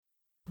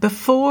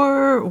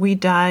Before we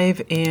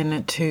dive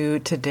into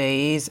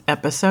today's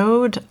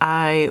episode,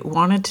 I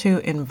wanted to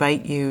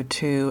invite you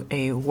to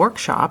a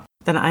workshop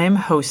that I am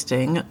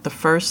hosting the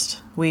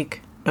first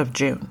week of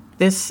June.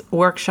 This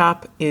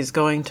workshop is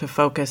going to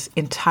focus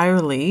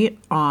entirely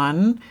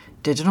on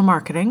digital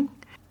marketing.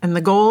 And the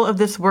goal of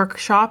this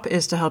workshop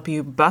is to help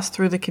you bust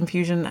through the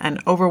confusion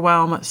and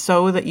overwhelm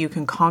so that you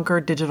can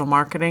conquer digital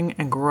marketing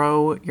and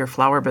grow your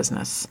flower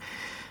business.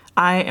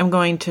 I am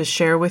going to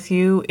share with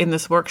you in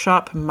this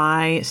workshop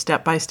my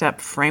step-by-step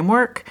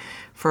framework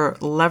for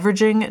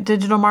leveraging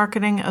digital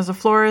marketing as a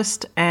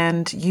florist,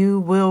 and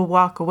you will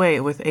walk away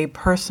with a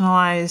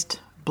personalized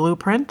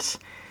blueprint,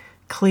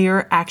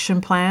 clear action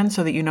plan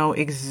so that you know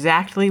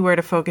exactly where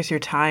to focus your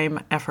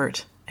time,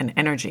 effort, and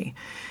energy.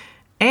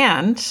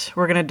 And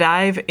we're going to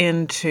dive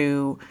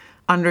into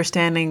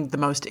understanding the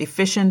most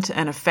efficient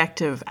and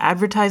effective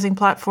advertising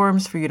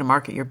platforms for you to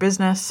market your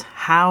business,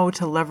 how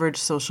to leverage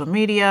social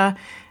media,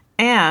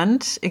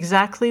 and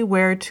exactly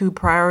where to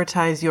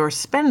prioritize your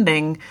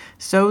spending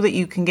so that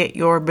you can get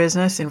your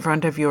business in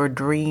front of your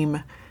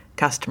dream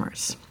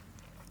customers.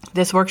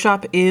 This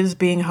workshop is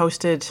being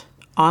hosted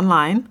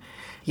online.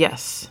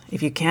 Yes,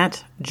 if you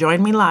can't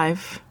join me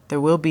live,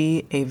 there will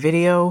be a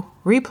video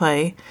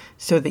replay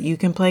so that you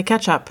can play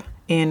catch up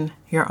in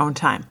your own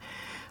time.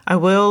 I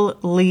will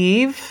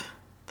leave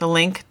the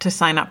link to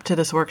sign up to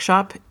this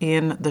workshop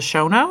in the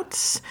show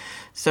notes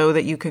so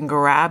that you can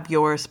grab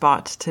your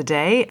spot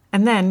today.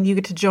 And then you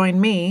get to join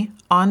me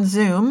on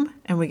Zoom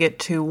and we get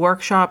to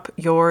workshop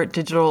your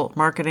digital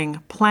marketing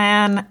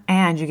plan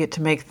and you get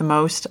to make the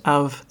most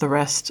of the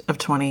rest of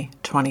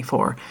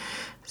 2024.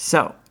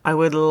 So I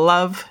would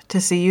love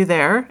to see you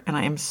there. And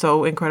I am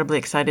so incredibly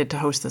excited to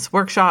host this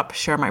workshop,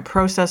 share my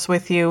process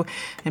with you,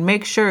 and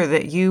make sure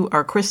that you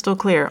are crystal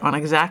clear on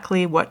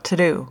exactly what to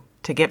do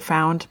to get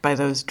found by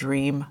those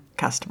dream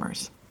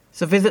customers.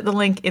 So visit the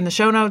link in the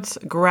show notes,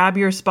 grab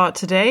your spot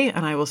today,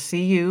 and I will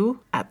see you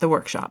at the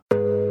workshop.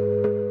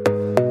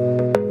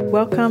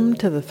 Welcome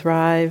to the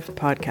Thrive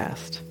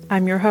Podcast.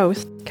 I'm your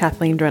host,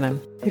 Kathleen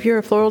Drennan. If you're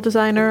a floral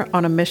designer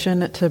on a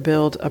mission to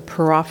build a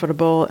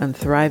profitable and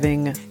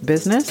thriving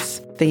business,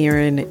 then you're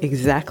in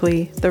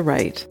exactly the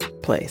right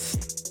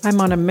place. I'm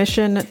on a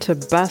mission to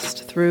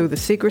bust through the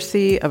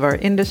secrecy of our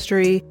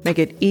industry, make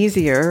it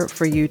easier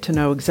for you to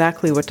know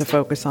exactly what to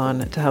focus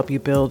on to help you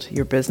build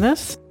your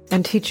business,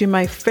 and teach you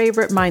my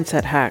favorite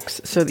mindset hacks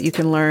so that you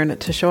can learn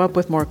to show up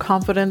with more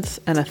confidence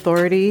and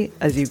authority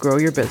as you grow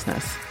your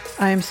business.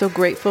 I am so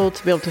grateful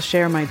to be able to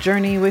share my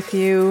journey with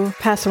you,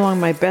 pass along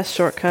my best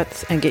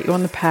shortcuts, and get you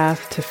on the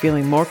path to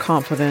feeling more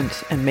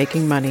confident and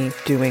making money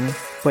doing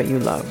what you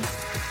love.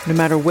 No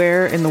matter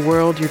where in the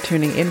world you're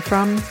tuning in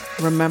from,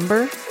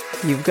 remember,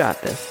 you've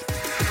got this.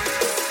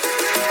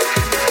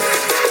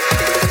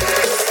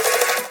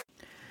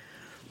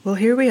 Well,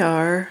 here we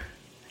are,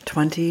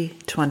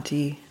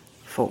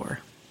 2024.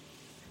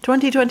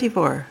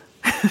 2024.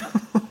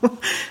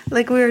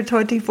 Like we are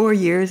 24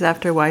 years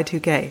after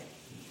Y2K.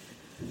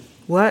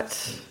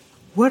 What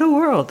a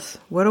world.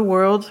 What a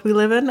world we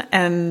live in,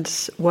 and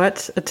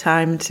what a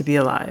time to be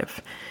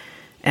alive.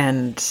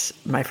 And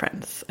my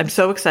friends, I'm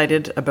so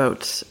excited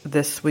about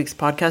this week's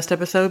podcast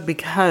episode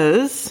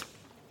because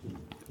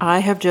I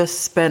have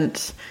just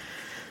spent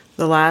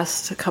the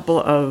last couple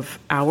of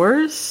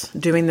hours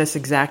doing this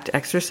exact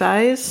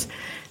exercise,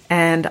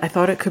 and I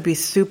thought it could be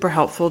super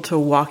helpful to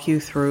walk you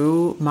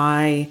through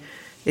my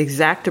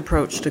exact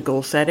approach to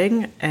goal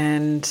setting.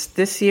 And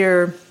this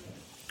year,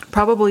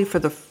 probably for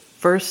the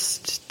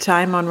first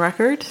time on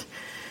record,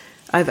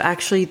 I've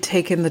actually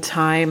taken the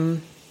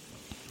time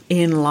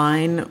in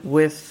line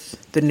with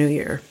the new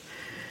year.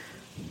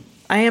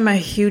 I am a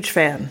huge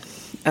fan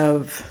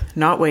of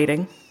not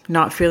waiting,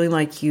 not feeling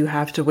like you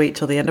have to wait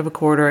till the end of a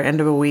quarter,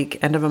 end of a week,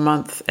 end of a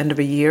month, end of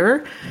a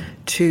year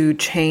to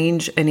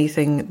change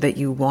anything that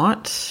you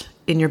want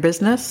in your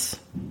business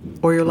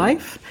or your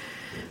life.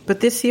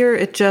 But this year,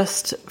 it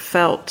just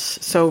felt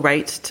so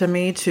right to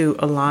me to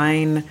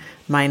align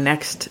my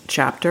next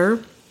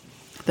chapter,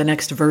 the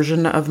next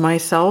version of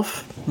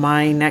myself,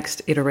 my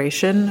next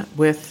iteration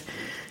with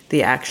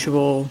the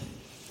actual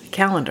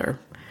calendar.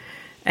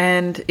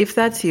 And if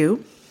that's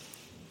you,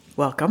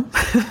 welcome.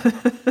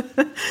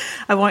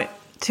 I want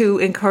to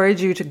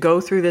encourage you to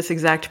go through this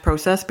exact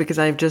process because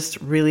I've just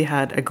really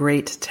had a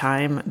great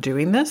time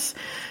doing this.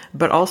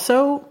 But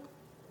also,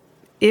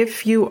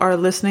 if you are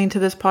listening to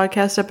this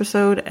podcast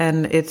episode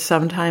and it's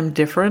sometime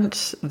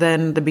different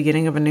than the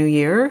beginning of a new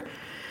year,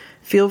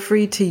 feel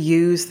free to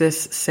use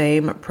this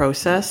same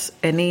process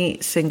any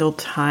single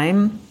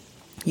time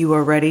you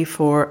are ready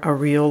for a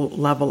real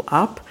level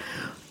up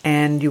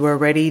and you are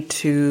ready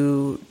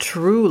to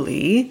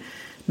truly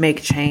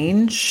make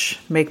change,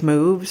 make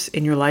moves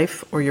in your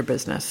life or your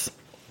business.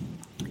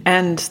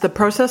 And the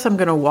process I'm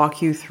going to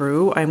walk you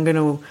through, I'm going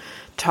to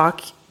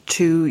talk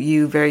to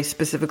you very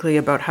specifically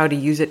about how to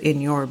use it in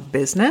your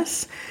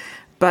business,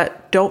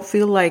 but don't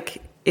feel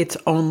like it's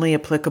only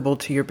applicable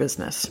to your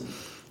business.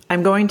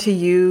 I'm going to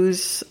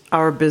use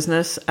our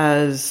business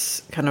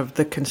as kind of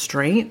the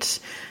constraint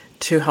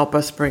to help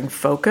us bring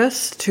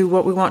focus to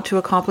what we want to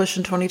accomplish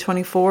in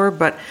 2024,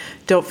 but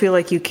don't feel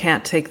like you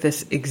can't take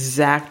this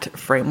exact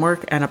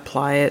framework and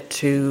apply it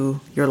to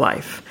your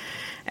life.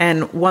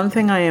 And one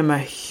thing I am a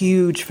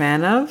huge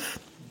fan of,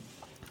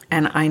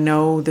 and I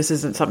know this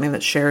isn't something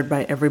that's shared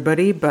by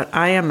everybody, but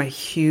I am a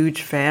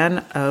huge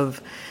fan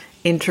of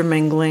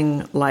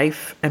intermingling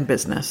life and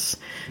business,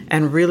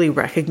 and really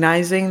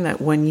recognizing that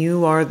when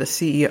you are the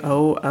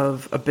CEO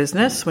of a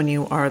business, when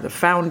you are the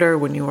founder,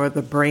 when you are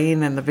the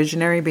brain and the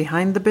visionary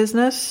behind the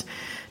business,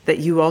 that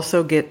you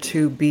also get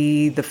to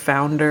be the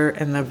founder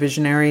and the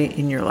visionary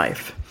in your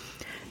life.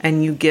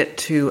 And you get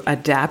to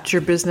adapt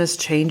your business,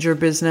 change your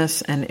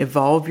business, and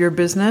evolve your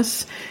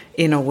business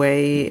in a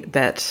way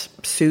that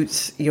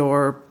suits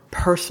your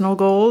personal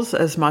goals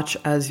as much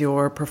as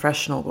your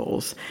professional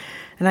goals.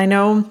 And I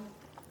know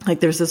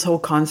there's this whole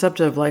concept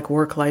of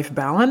work-life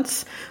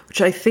balance,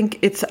 which I think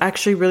it's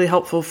actually really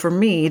helpful for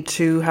me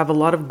to have a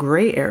lot of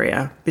gray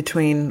area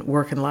between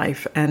work and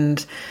life,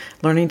 and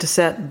learning to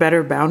set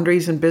better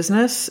boundaries in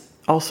business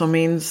also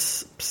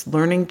means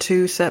learning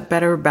to set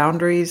better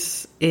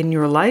boundaries in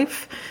your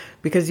life,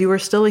 because you are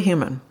still a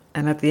human.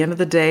 And at the end of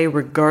the day,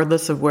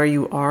 regardless of where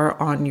you are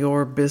on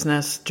your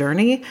business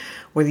journey,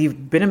 whether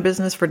you've been in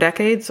business for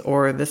decades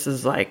or this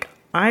is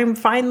I'm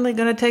finally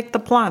going to take the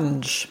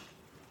plunge,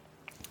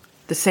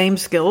 the same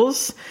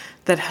skills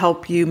that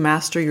help you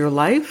master your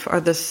life are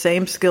the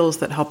same skills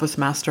that help us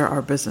master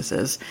our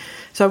businesses.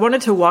 So I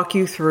wanted to walk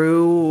you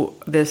through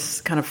this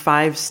kind of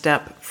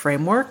 5-step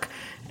framework,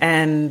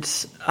 and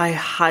I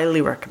highly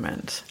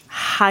recommend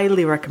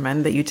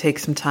that you take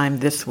some time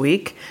this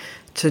week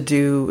to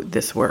do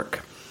this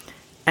work.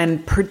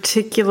 And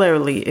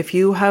particularly if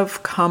you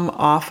have come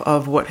off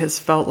of what has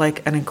felt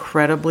like an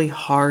incredibly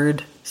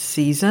hard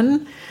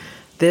season,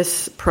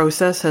 this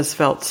process has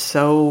felt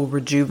so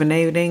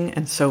rejuvenating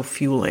and so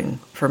fueling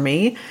for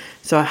me.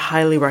 So I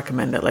highly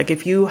recommend it.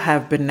 If you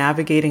have been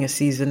navigating a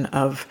season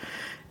of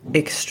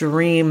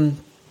extreme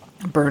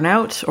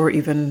burnout or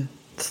even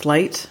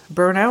slight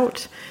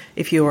burnout,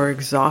 if you are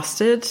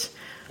exhausted,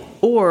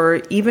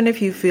 or even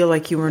if you feel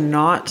like you are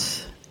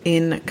not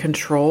in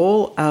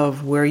control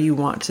of where you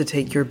want to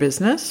take your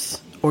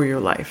business or your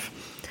life.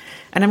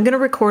 And I'm going to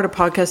record a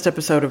podcast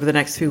episode over the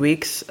next few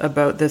weeks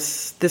about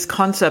this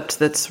concept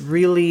that's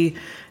really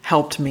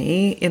helped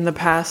me in the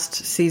past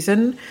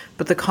season,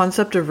 but the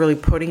concept of really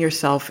putting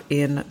yourself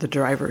in the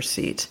driver's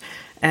seat.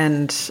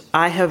 And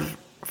I have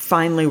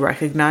finally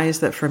recognized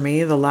that for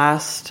me, the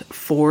last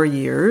 4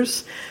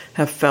 years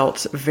have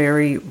felt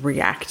very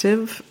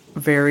reactive,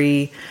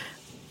 very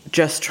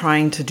just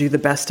trying to do the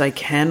best I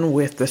can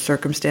with the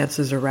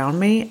circumstances around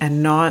me,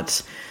 and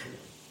not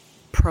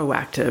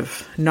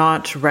proactive,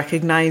 not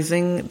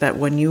recognizing that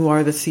when you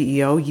are the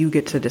CEO, you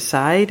get to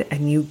decide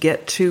and you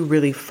get to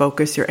really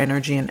focus your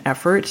energy and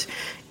effort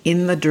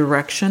in the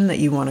direction that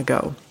you want to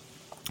go.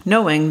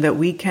 Knowing that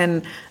we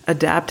can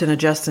adapt and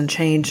adjust and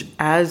change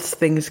as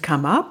things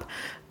come up,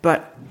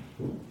 but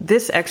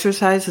this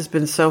exercise has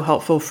been so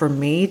helpful for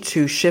me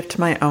to shift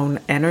my own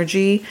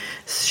energy,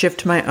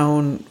 shift my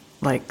own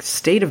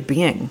state of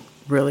being,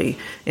 really,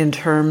 in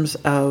terms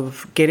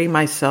of getting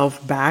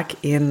myself back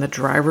in the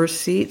driver's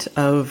seat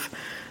of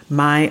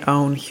my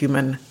own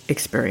human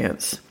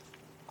experience.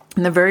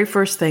 And the very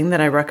first thing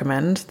that I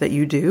recommend that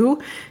you do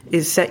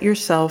is set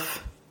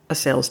yourself a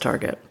sales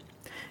target.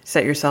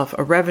 Set yourself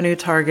a revenue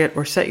target,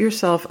 or set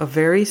yourself a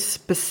very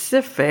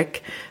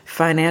specific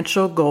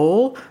financial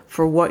goal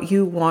for what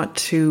you want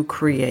to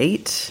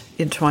create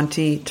in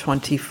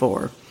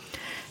 2024.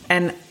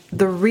 And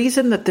the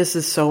reason that this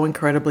is so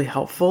incredibly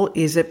helpful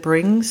is it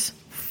brings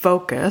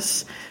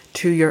focus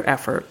to your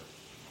effort.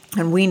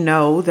 And we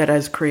know that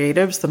as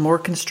creatives, the more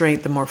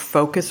constraint, the more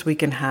focus we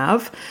can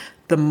have,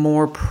 the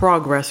more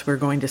progress we're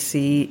going to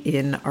see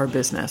in our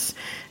business.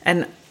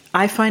 And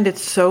I find it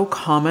so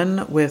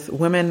common with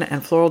women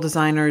and floral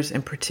designers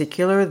in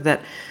particular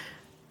that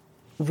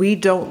we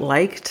don't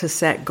like to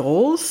set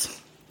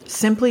goals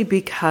simply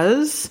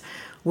because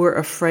we're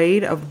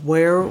afraid of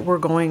where we're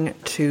going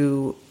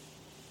to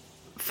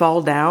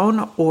fall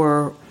down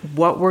or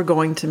what we're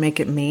going to make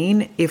it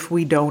mean if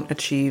we don't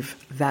achieve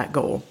that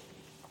goal.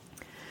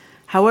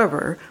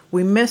 However,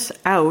 we miss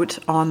out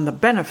on the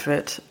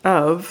benefit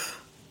of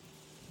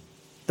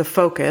the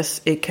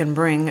focus it can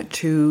bring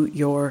to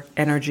your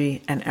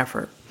energy and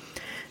effort.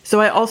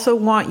 So I also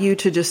want you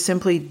to just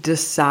simply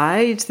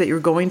decide that you're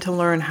going to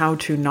learn how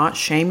to not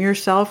shame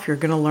yourself. You're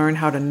going to learn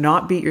how to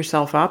not beat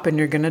yourself up, and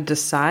you're going to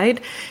decide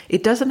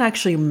it doesn't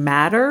actually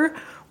matter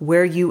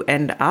where you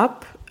end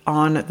up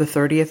on the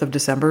 30th of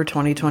December,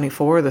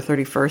 2024, the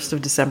 31st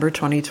of December,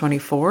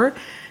 2024.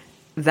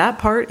 That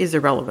part is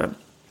irrelevant.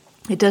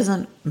 It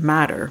doesn't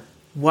matter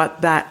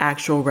what that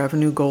actual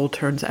revenue goal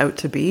turns out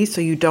to be. So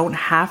you don't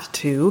have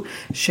to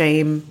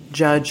shame,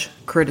 judge,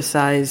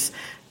 criticize,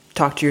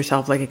 talk to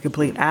yourself like a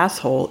complete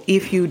asshole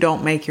if you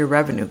don't make your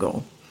revenue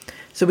goal.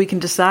 So we can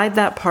decide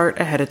that part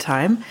ahead of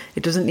time.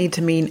 It doesn't need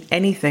to mean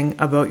anything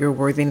about your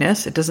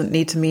worthiness. It doesn't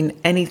need to mean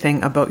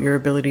anything about your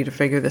ability to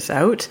figure this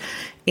out.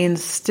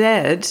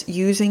 Instead,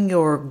 using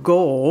your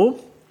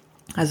goal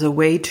as a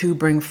way to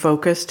bring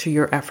focus to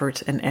your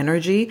effort and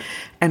energy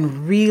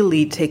and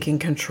really taking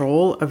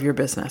control of your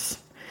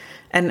business.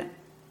 And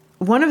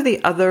one of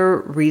the other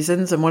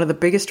reasons, and one of the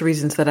biggest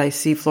reasons that I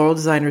see floral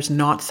designers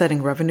not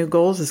setting revenue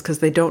goals is because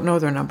they don't know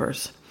their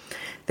numbers.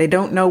 They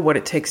don't know what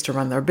it takes to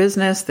run their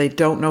business. They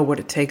don't know what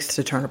it takes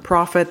to turn a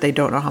profit. They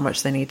don't know how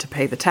much they need to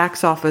pay the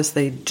tax office.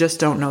 They just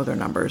don't know their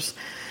numbers.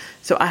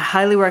 So I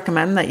highly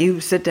recommend that you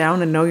sit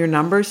down and know your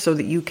numbers so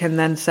that you can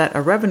then set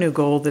a revenue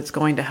goal that's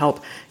going to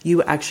help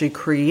you actually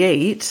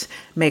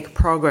make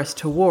progress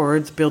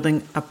towards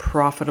building a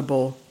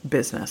profitable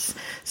business.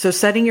 So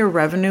setting your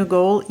revenue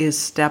goal is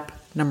step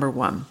number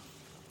one.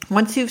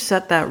 Once you've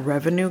set that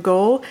revenue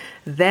goal,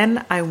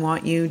 then I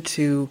want you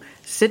to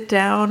sit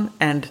down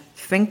and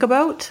think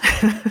about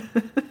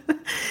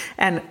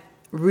and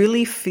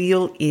really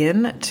feel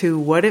in to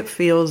what it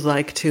feels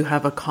like to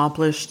have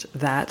accomplished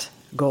that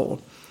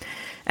goal.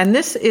 And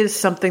this is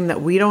something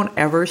that we don't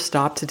ever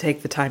stop to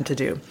take the time to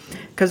do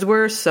because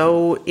we're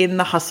so in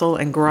the hustle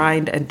and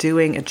grind and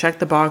doing and check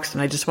the box.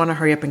 And I just want to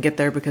hurry up and get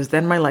there because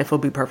then my life will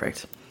be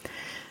perfect.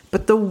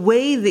 But the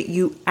way that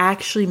you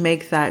actually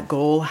make that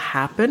goal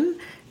happen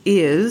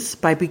is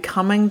by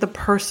becoming the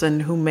person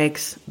who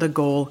makes the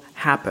goal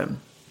happen.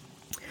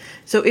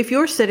 So if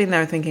you're sitting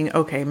there thinking,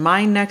 okay,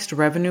 my next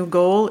revenue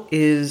goal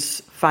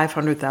is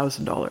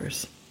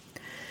 $500,000,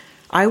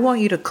 I want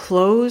you to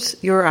close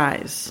your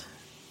eyes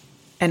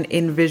and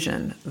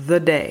envision the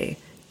day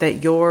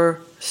that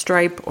your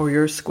Stripe or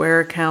your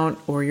Square account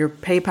or your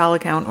PayPal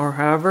account or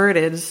however it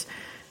is,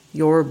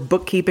 your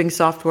bookkeeping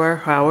software,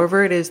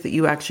 however it is that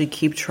you actually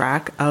keep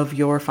track of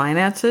your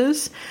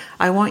finances,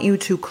 I want you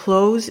to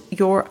close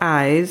your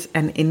eyes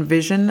and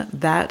envision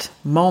that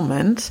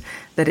moment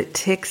that it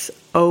ticks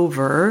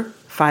over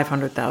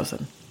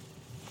 500,000.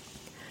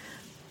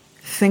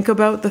 Think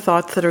about the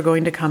thoughts that are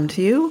going to come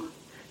to you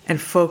and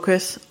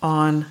focus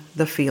on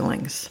the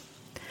feelings.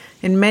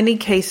 In many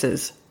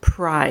cases,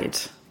 pride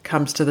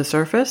comes to the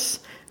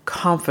surface,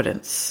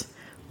 confidence,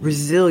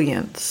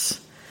 resilience,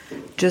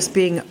 just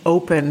being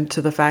open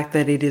to the fact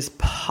that it is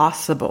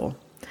possible.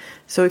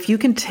 So if you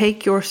can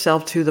take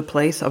yourself to the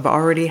place of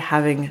already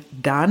having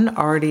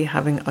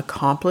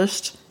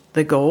accomplished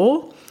the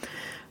goal,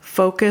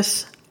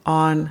 focus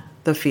on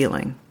the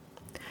feeling.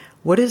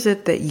 What is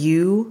it that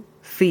you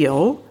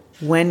feel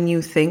when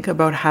you think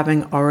about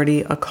having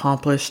already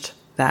accomplished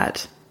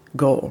that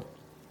goal?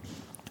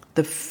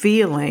 The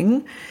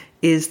feeling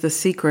is the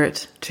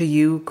secret to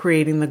you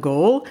creating the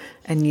goal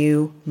and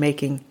you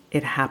making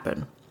it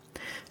happen.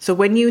 So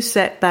when you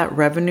set that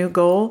revenue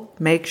goal,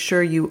 make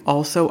sure you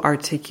also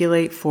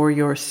articulate for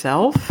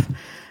yourself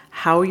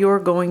how you're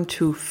going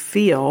to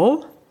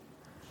feel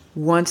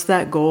once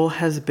that goal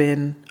has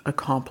been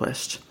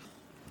accomplished.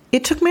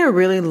 It took me a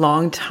really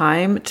long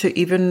time to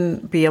even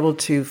be able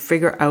to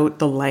figure out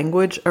the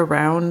language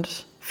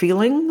around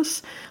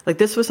feelings. Like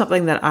this was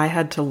something that I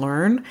had to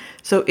learn.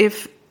 So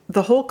if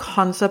the whole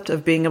concept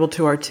of being able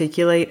to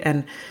articulate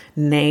and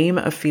name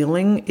a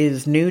feeling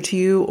is new to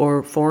you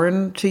or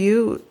foreign to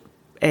you,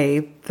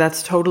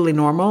 that's totally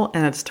normal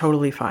and it's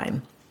totally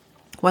fine.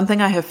 One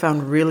thing I have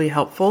found really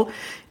helpful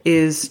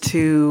is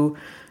to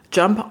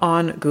jump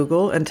on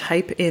Google and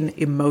type in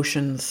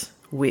emotions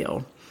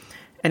wheel.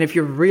 And if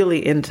you're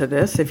really into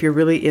this, if you're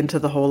really into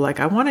the whole,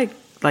 I want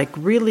to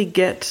really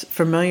get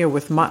familiar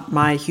with what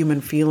my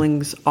human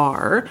feelings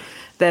are,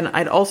 then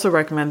I'd also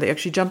recommend that you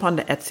actually jump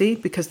onto Etsy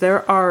because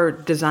there are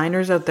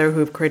designers out there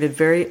who have created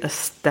very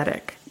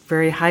aesthetic,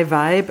 very high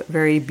vibe,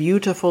 very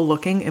beautiful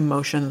looking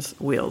emotions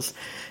wheels.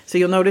 So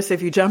you'll notice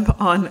if you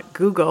jump on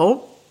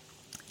Google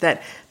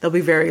that they'll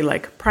be very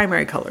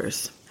primary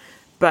colors.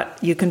 But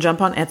you can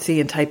jump on Etsy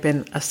and type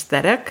in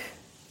aesthetic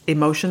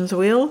emotions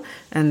wheel.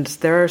 And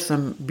there are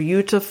some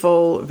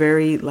beautiful,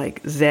 very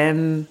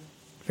zen,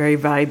 very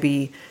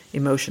vibey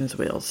emotions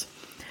wheels.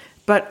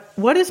 But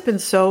what has been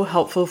so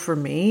helpful for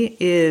me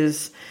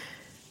is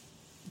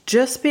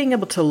just being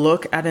able to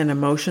look at an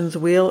emotions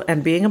wheel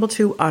and being able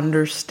to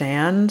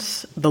understand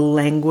the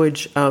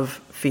language of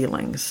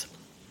feelings.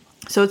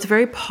 So it's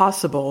very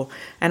possible,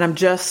 and I'm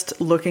just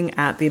looking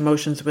at the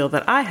emotions wheel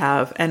that I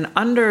have, and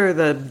under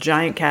the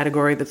giant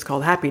category that's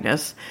called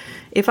happiness,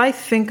 if I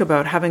think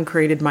about having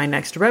created my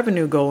next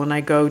revenue goal and I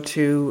go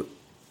to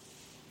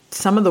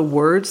some of the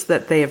words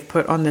that they have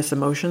put on this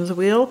emotions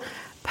wheel,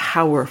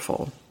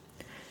 powerful,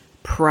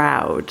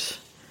 proud,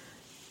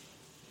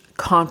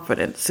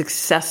 confident,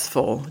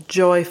 successful,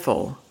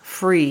 joyful,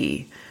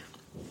 free,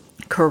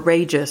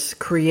 courageous,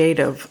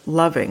 creative,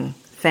 loving,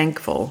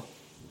 thankful,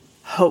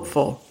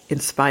 hopeful,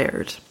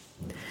 inspired.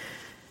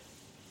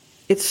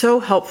 It's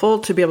so helpful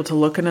to be able to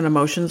look at an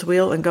emotions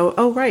wheel and go,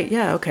 oh, right,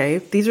 yeah, okay.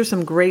 These are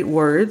some great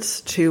words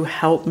to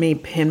help me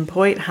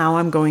pinpoint how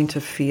I'm going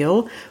to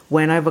feel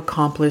when I've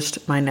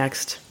accomplished my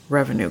next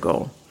revenue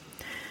goal.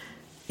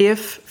 If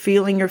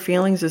feeling your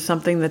feelings is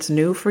something that's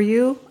new for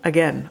you,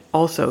 again,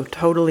 also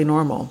totally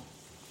normal.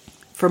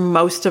 For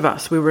most of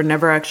us, we were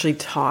never actually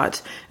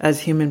taught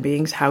as human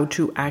beings how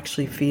to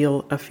actually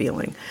feel a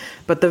feeling.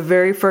 But the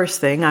very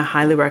first thing I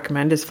highly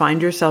recommend is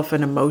find yourself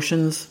an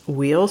emotions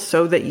wheel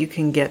so that you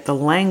can get the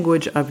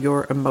language of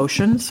your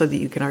emotions, so that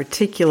you can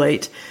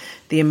articulate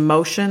the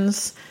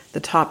emotions, the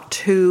top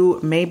 2,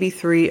 maybe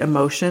 3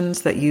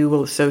 emotions that you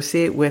will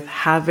associate with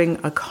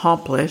having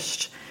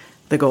accomplished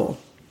the goal.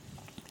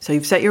 So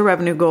you've set your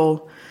revenue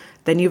goal.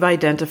 Then you've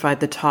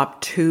identified the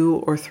top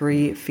 2 or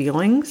 3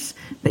 feelings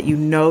that you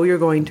know you're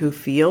going to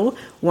feel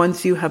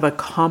once you have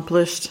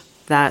accomplished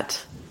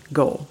that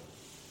goal.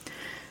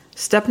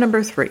 Step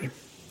number 3,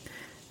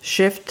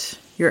 shift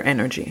your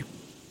energy.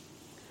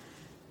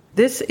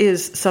 This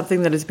is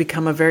something that has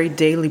become a very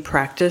daily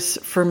practice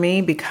for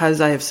me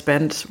because I have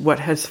spent what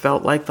has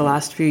felt like the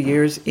last few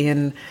years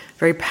in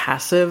very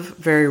passive,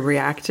 very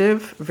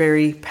reactive,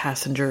 very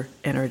passenger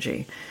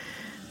energy.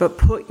 But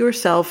put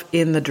yourself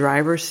in the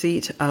driver's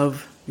seat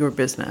of your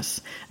business.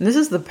 And this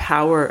is the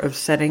power of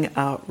setting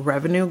a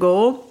revenue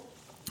goal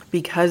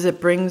because it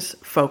brings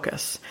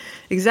focus.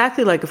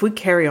 Exactly like if we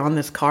carry on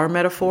this car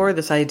metaphor,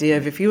 this idea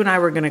of if you and I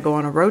were going to go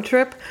on a road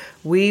trip,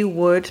 we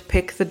would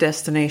pick the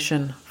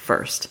destination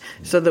first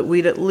so that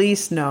we'd at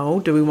least know,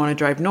 do we want to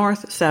drive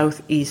north,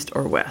 south, east,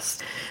 or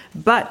west?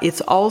 But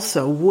it's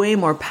also way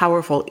more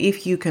powerful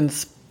if you can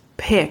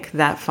pick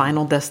that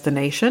final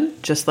destination,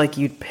 just like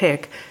you'd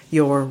pick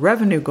your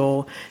revenue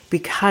goal,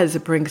 because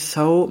it brings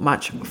so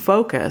much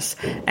focus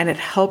and it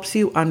helps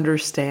you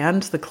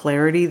understand the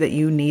clarity that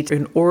you need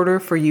in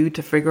order for you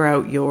to figure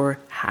out your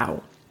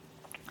how.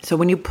 So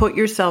when you put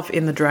yourself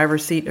in the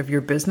driver's seat of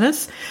your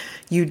business,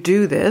 you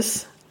do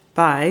this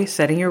by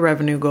setting your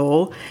revenue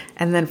goal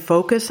and then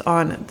focus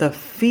on the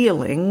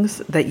feelings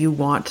that you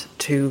want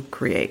to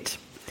create.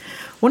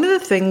 One of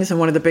the things and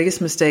one of the biggest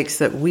mistakes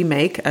that we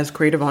make as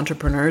creative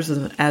entrepreneurs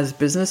and as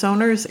business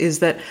owners is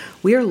that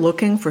we are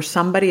looking for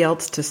somebody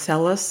else to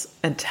sell us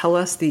and tell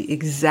us the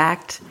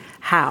exact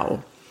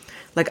how.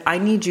 Like, I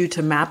need you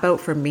to map out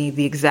for me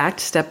the exact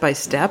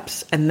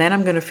step-by-steps, and then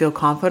I'm going to feel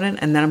confident,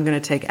 and then I'm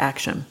going to take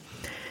action.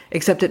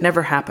 Except it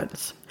never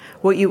happens.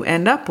 What you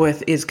end up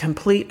with is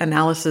complete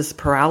analysis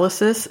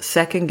paralysis,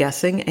 second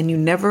guessing, and you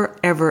never,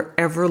 ever,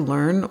 ever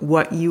learn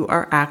what you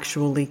are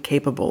actually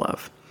capable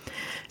of.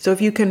 So if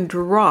you can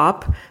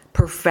drop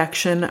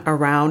perfection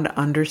around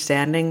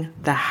understanding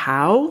the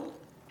how,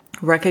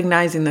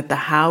 recognizing that the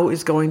how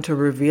is going to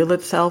reveal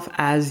itself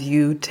as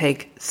you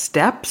take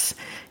steps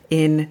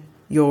in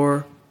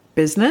your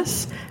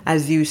business,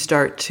 as you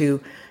start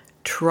to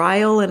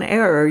trial and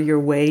error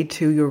your way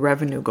to your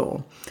revenue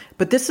goal.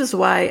 But this is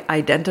why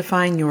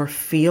identifying your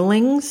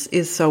feelings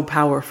is so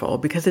powerful,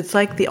 because it's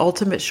like the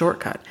ultimate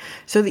shortcut,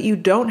 so that you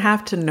don't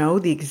have to know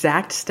the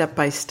exact step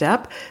by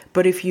step.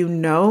 But if you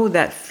know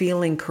that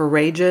feeling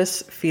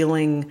courageous,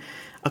 feeling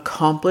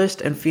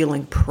accomplished, and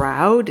feeling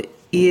proud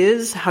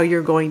is how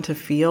you're going to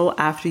feel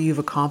after you've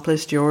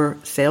accomplished your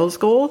sales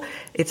goal,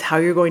 it's how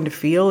you're going to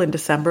feel in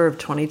December of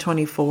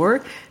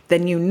 2024,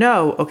 then you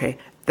know, okay,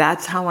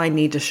 that's how I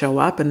need to show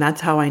up and that's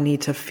how I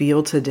need to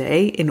feel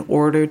today in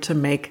order to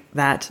make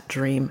that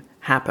dream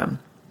happen.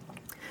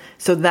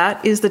 So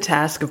that is the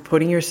task of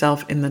putting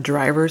yourself in the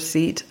driver's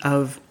seat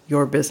of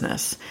your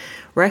business.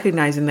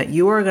 Recognizing that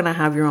you are going to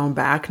have your own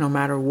back no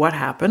matter what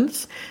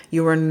happens.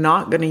 You are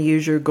not going to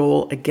use your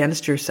goal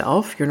against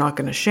yourself. You're not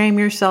going to shame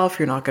yourself.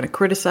 You're not going to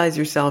criticize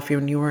yourself.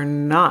 And you are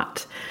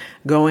not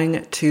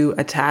going to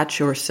attach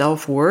your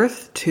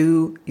self-worth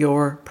to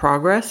your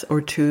progress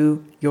or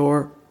to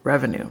your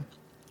revenue.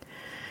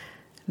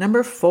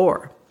 Number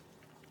 4,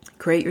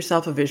 create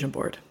yourself a vision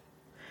board.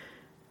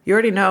 You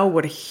already know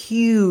what a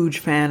huge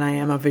fan I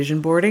am of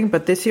vision boarding,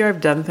 but this year I've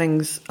done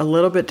things a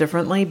little bit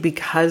differently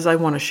because I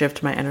want to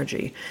shift my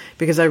energy,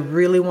 because I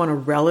really want to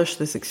relish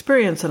this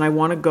experience and I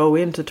want to go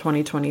into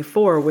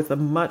 2024 with a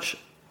much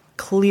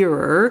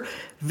clearer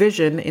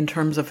vision in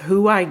terms of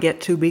who I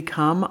get to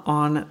become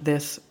on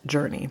this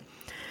journey.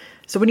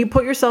 So when you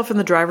put yourself in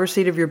the driver's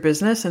seat of your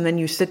business and then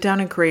you sit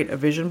down and create a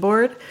vision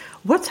board,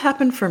 what's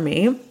happened for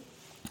me,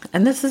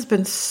 and this has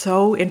been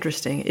so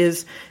interesting,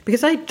 is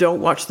because I don't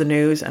watch the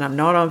news and I'm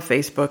not on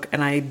Facebook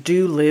and I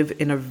do live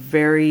in a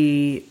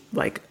very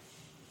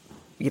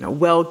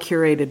well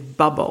curated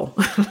bubble.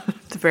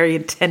 It's very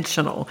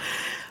intentional.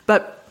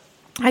 But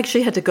I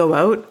actually had to go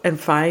out and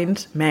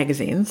find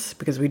magazines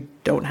because we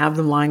don't have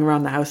them lying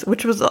around the house,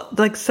 which was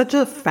like such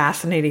a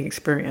fascinating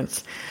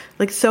experience.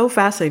 Like so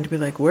fascinating to be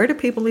like, where do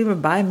people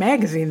even buy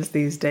magazines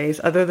these days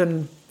other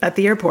than at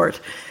the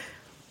airport?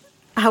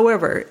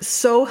 However,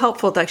 so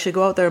helpful to actually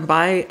go out there and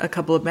buy a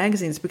couple of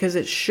magazines because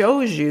it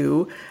shows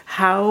you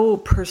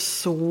how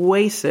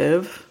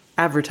persuasive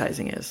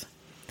advertising is.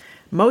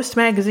 Most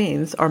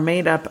magazines are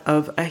made up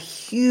of a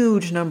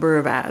huge number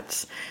of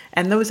ads,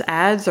 and those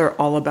ads are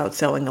all about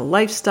selling a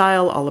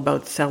lifestyle, all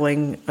about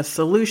selling a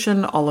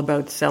solution, all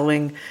about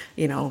selling,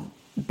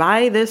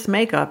 buy this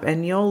makeup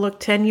and you'll look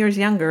 10 years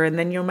younger and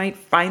then you might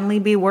finally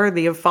be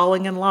worthy of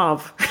falling in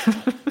love.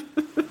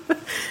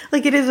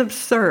 Like, it is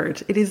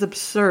absurd. It is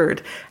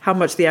absurd how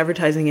much the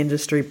advertising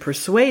industry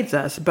persuades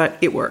us, but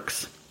it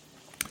works.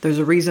 There's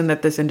a reason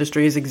that this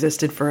industry has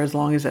existed for as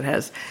long as it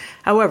has.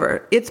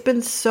 However, it's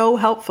been so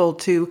helpful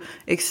to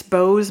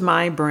expose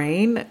my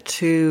brain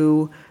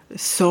to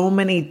so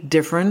many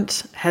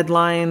different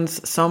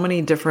headlines, so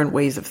many different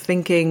ways of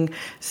thinking,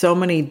 so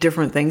many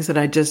different things that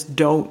I just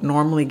don't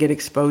normally get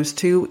exposed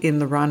to in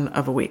the run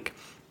of a week.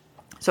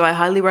 So I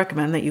highly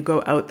recommend that you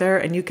go out there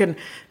and you can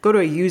go to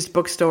a used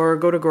bookstore,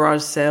 go to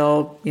garage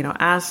sale,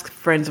 ask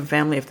friends and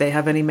family if they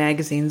have any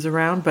magazines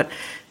around. But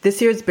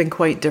this year it's been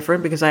quite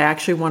different because I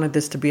actually wanted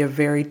this to be a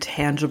very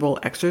tangible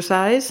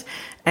exercise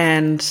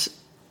and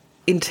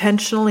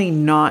intentionally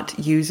not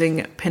using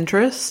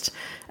Pinterest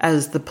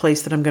as the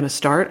place that I'm going to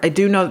start. I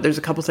do know that there's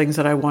a couple things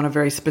that I want to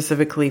very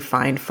specifically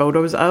find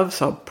photos of,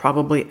 so I'll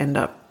probably end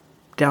up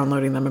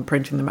downloading them and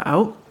printing them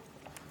out.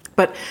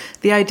 But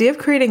the idea of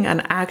creating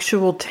an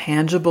actual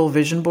tangible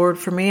vision board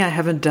for me, I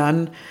haven't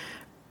done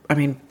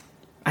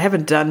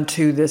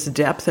to this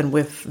depth and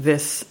with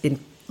this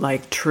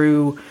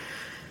true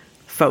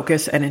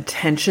focus and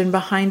intention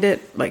behind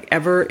it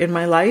ever in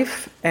my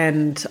life.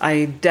 And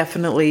I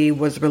definitely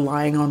was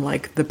relying on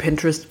the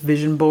Pinterest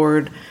vision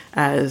board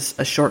as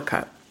a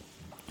shortcut,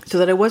 so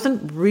that I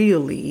wasn't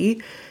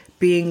really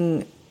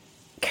being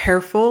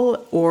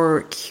careful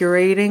or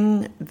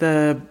curating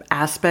the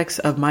aspects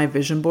of my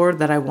vision board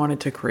that I wanted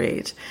to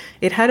create.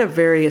 It had a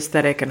very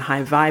aesthetic and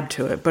high vibe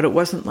to it, but it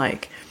wasn't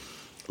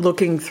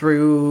looking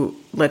through,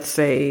 let's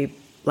say,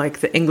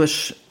 the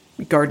English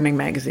gardening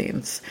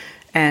magazines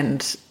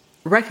and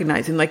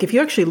recognizing, if you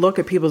actually look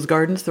at people's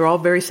gardens, they're all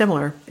very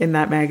similar in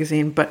that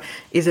magazine, but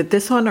is it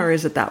this one or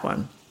is it that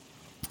one?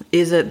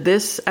 Is it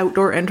this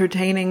outdoor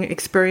entertaining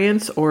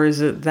experience or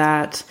is it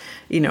that,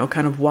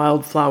 kind of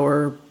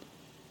wildflower,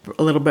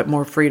 a little bit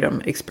more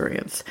freedom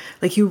experience?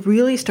 You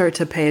really start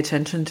to pay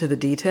attention to the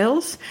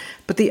details.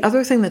 But the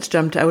other thing that's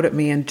jumped out at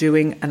me in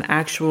doing an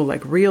actual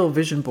real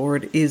vision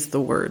board is the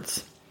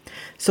words.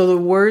 So the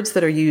words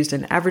that are used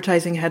in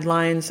advertising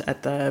headlines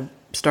at the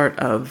start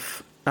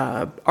of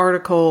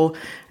article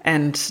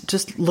and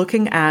just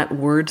looking at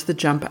words that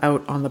jump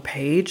out on the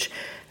page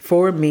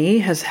for me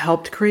has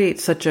helped create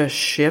such a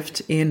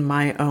shift in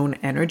my own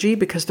energy,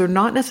 because they're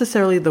not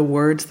necessarily the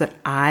words that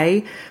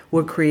I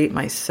would create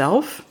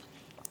myself,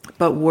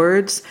 but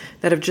words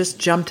that have just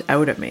jumped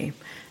out at me.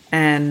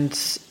 And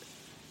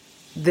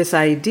this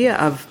idea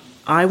of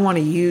I want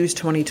to use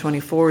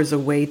 2024 as a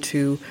way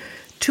to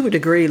a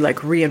degree,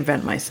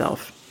 reinvent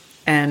myself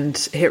and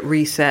hit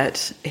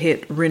reset,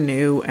 hit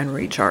renew and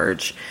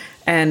recharge.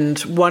 And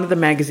one of the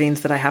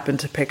magazines that I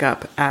happened to pick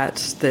up at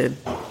the,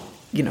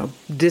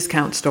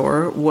 discount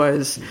store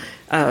was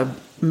a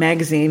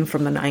magazine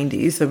from the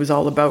 90s that was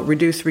all about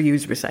reduce,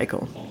 reuse,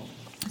 recycle.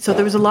 So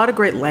there was a lot of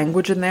great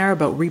language in there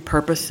about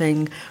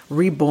repurposing,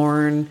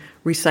 reborn,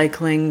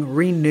 recycling,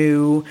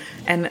 renew.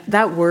 And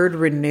that word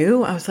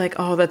renew, I was like,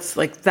 oh, that's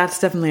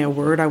definitely a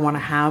word I want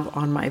to have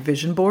on my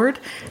vision board.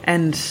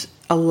 And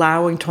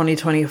allowing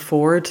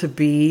 2024 to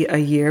be a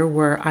year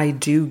where I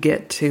do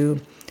get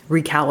to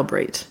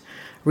recalibrate,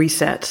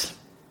 reset,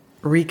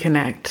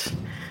 reconnect,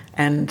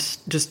 and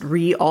just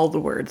all the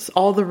words.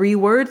 All the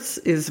words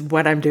is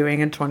what I'm doing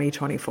in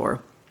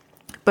 2024.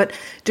 But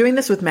doing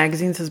this with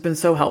magazines has been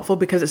so helpful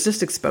because it's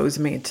just exposed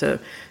me to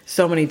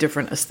so many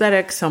different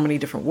aesthetics, so many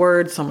different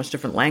words, so much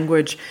different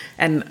language.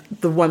 And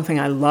the one thing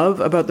I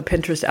love about the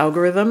Pinterest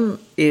algorithm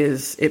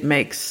is it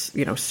makes,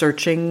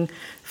 searching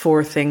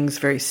for things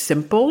very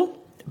simple,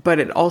 but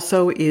it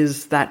also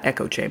is that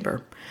echo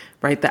chamber,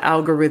 right? The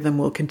algorithm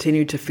will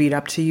continue to feed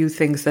up to you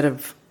things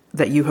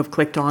that you have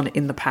clicked on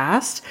in the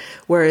past.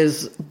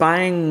 Whereas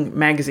buying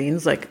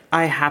magazines,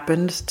 I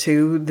happened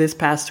to this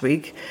past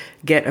week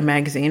get a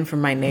magazine from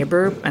my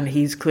neighbor, and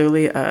he's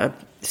clearly a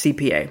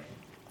CPA.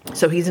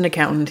 So he's an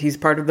accountant, he's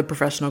part of the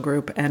professional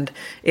group, and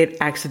it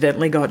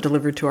accidentally got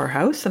delivered to our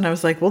house. And I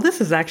was like, well,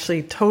 this is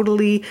actually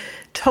totally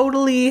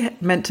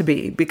meant to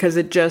be, because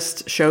it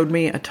just showed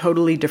me a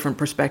totally different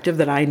perspective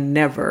that I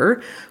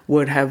never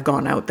would have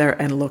gone out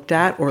there and looked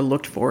at or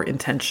looked for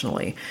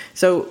intentionally.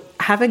 So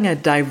having a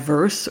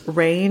diverse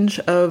range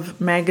of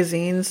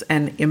magazines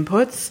and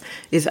inputs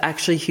is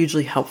actually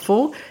hugely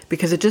helpful,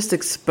 because it just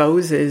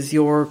exposes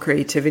your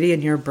creativity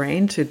and your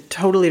brain to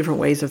totally different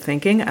ways of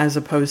thinking, as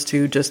opposed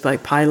to just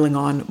piling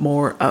on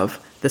more of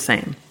the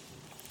same.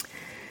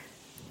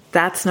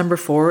 That's number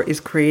 4,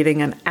 is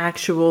creating an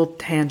actual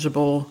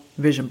tangible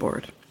vision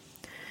board.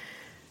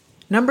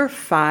 Number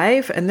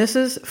 5, and this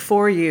is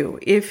for you,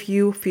 if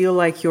you feel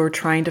like you're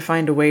trying to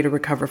find a way to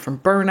recover from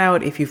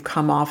burnout, if you've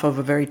come off of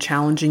a very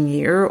challenging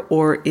year,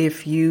 or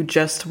if you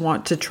just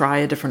want to try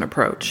a different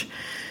approach.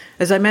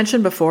 As I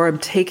mentioned before, I'm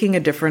taking a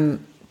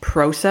different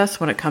process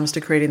when it comes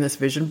to creating this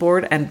vision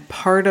board, and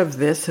part of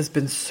this has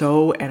been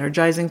so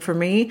energizing for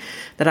me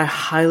that I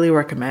highly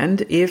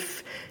recommend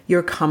if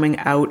you're coming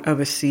out of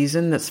a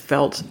season that's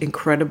felt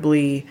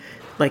incredibly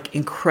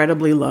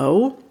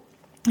low,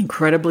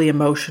 incredibly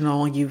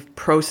emotional, you've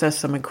processed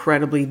some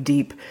incredibly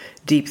deep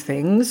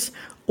things,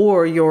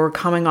 or you're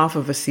coming off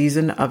of a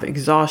season of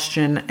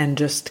exhaustion and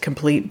just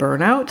complete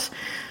burnout,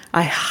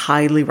 I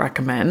highly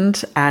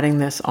recommend adding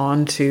this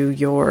onto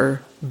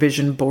your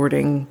vision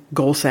boarding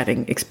goal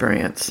setting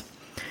experience.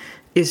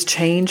 Is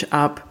change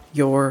up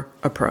your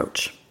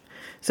approach.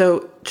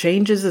 So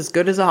change is as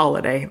good as a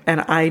holiday.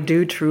 And I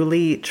do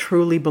truly,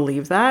 truly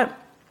believe that.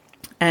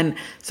 And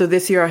so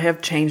this year I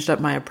have changed up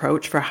my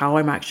approach for how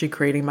I'm actually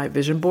creating my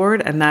vision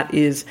board. And that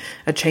is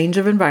a change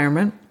of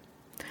environment.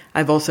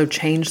 I've also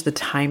changed the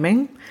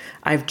timing.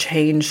 I've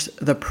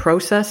changed the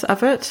process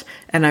of it.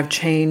 And I've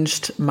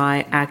changed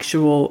my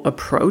actual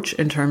approach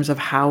in terms of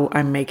how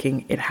I'm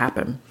making it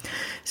happen.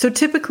 So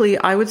typically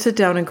I would sit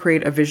down and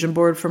create a vision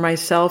board for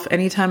myself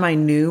anytime I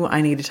knew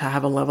I needed to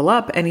have a level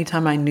up,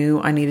 anytime I knew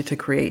I needed to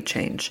create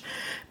change.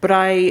 But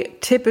I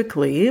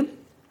typically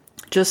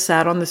just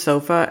sat on the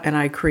sofa and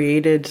I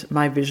created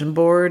my vision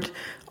board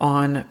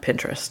on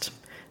Pinterest.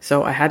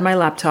 So I had my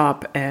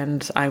laptop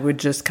and I would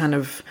just kind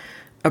of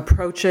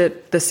approach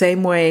it the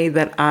same way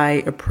that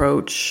I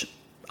approach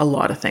a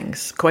lot of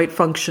things, quite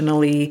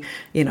functionally,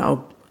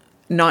 not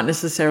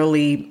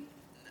necessarily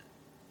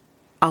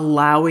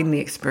allowing the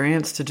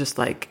experience to just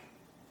like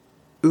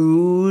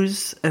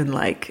ooze and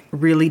like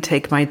really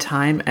take my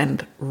time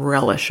and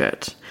relish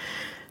it.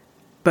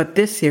 But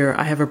this year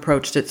I have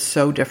approached it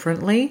so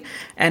differently,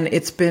 and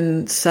it's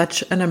been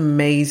such an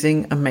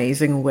amazing,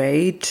 amazing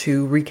way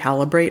to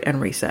recalibrate and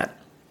reset.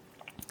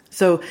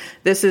 So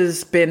this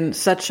has been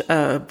such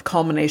a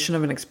culmination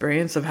of an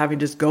experience of having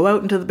to just go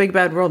out into the big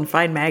bad world and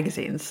find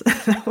magazines.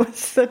 That was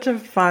such a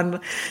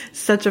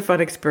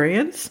fun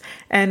experience.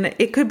 And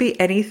it could be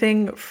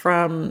anything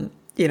from,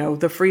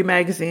 the free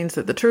magazines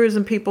that the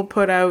tourism people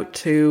put out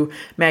to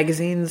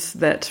magazines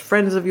that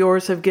friends of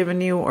yours have given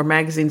you, or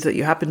magazines that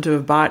you happen to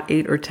have bought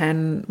 8 or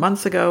 10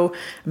 months ago.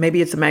 Maybe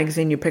it's a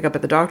magazine you pick up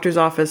at the doctor's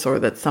office or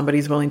that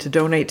somebody's willing to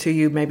donate to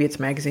you. Maybe it's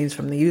magazines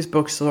from the used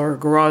bookstore,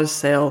 garage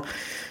sale,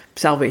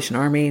 Salvation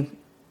Army.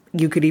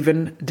 You could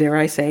even, dare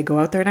I say, go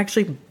out there and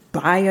actually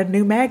buy a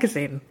new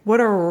magazine.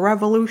 What a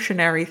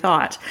revolutionary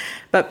thought.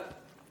 But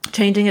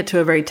changing it to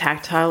a very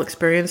tactile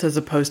experience as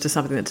opposed to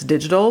something that's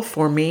digital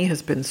for me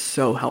has been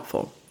so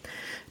helpful.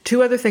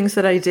 2 other things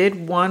that I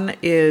did. One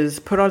is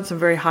put on some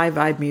very high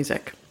vibe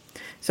music.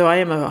 So I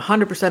am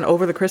 100%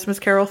 over the Christmas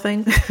Carol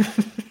thing.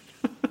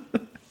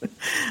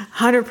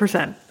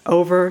 100%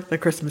 over the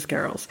Christmas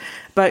carols.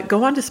 But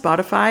go on to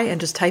Spotify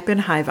and just type in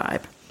high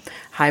vibe.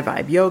 High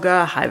vibe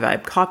yoga, high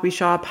vibe coffee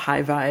shop,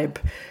 high vibe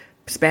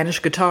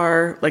Spanish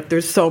guitar. Like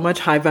there's so much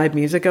high vibe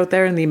music out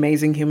there and the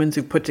amazing humans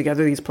who put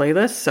together these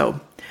playlists. So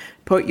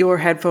put your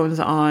headphones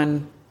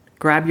on,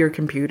 grab your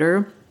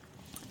computer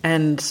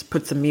and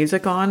put some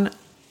music on.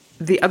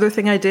 The other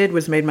thing I did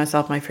was made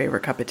myself my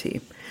favorite cup of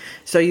tea.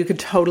 So you could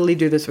totally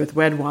do this with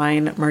red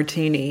wine,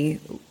 martini,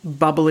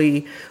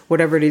 bubbly,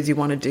 whatever it is you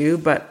want to do.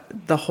 But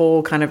the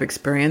whole kind of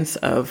experience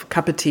of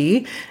cup of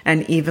tea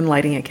and even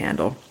lighting a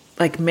candle.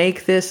 Like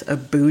make this a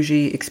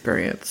bougie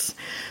experience.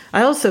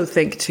 I also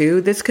think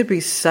too, this could be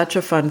such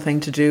a fun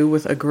thing to do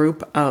with a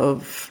group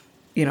of,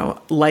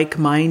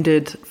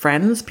 like-minded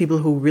friends, people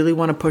who really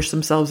want to push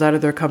themselves out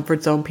of their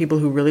comfort zone, people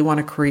who really want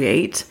to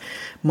create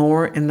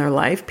more in their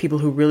life, people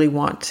who really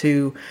want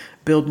to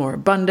build more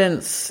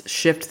abundance,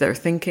 shift their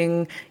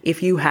thinking.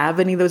 If you have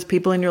any of those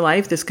people in your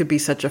life, this could be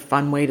such a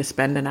fun way to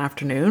spend an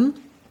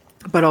afternoon.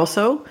 But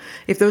also,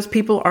 if those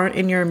people aren't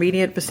in your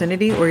immediate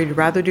vicinity or you'd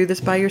rather do this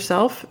by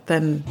yourself,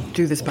 then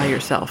do this by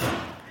yourself.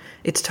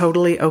 It's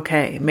totally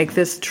okay. Make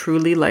this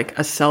truly like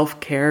a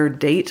self-care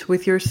date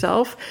with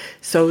yourself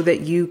so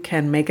that you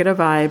can make it a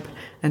vibe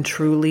and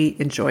truly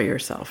enjoy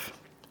yourself.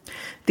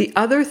 The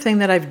other thing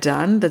that I've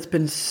done that's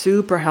been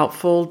super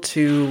helpful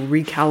to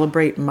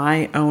recalibrate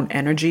my own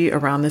energy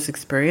around this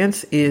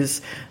experience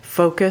is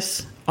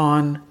focus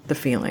on the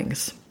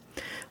feelings.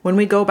 When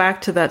we go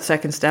back to that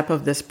second step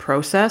of this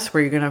process,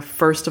 where you're going to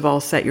first of all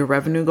set your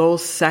revenue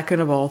goals, second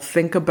of all,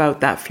 think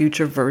about that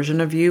future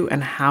version of you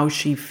and how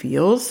she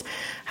feels,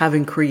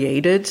 having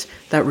created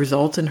that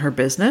result in her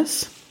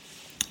business,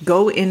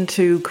 go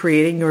into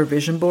creating your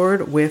vision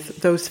board with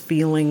those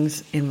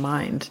feelings in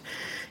mind.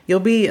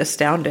 You'll be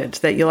astounded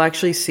that you'll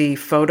actually see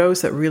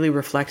photos that really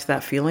reflect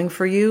that feeling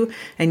for you,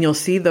 and you'll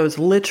see those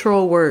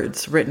literal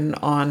words written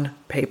on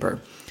paper,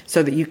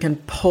 so that you can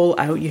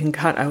you can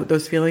cut out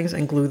those feelings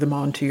and glue them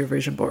onto your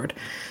vision board.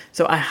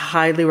 So I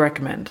highly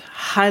recommend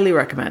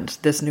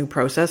this new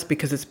process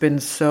because it's been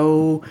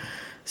so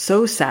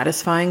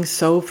satisfying,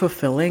 so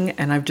fulfilling,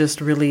 and I've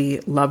just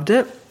really loved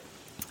it.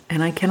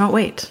 And I cannot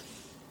wait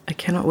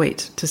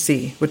to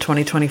see what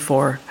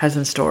 2024 has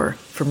in store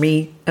for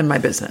me and my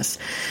business.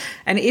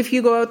 And if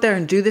you go out there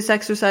and do this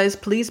exercise,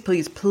 please,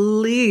 please,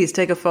 please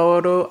take a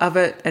photo of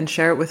it and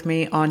share it with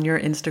me on your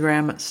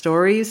Instagram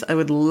stories. I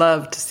would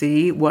love to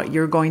see what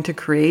you're going to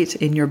create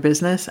in your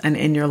business and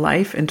in your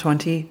life in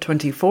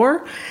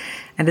 2024.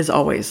 And as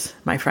always,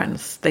 my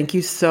friends, thank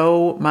you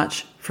so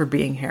much for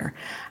being here.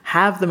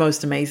 Have the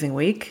most amazing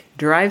week.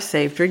 Drive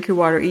safe, drink your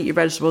water, eat your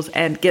vegetables,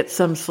 and get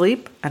some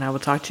sleep. And I will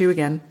talk to you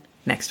again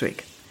next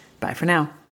week. Bye for now.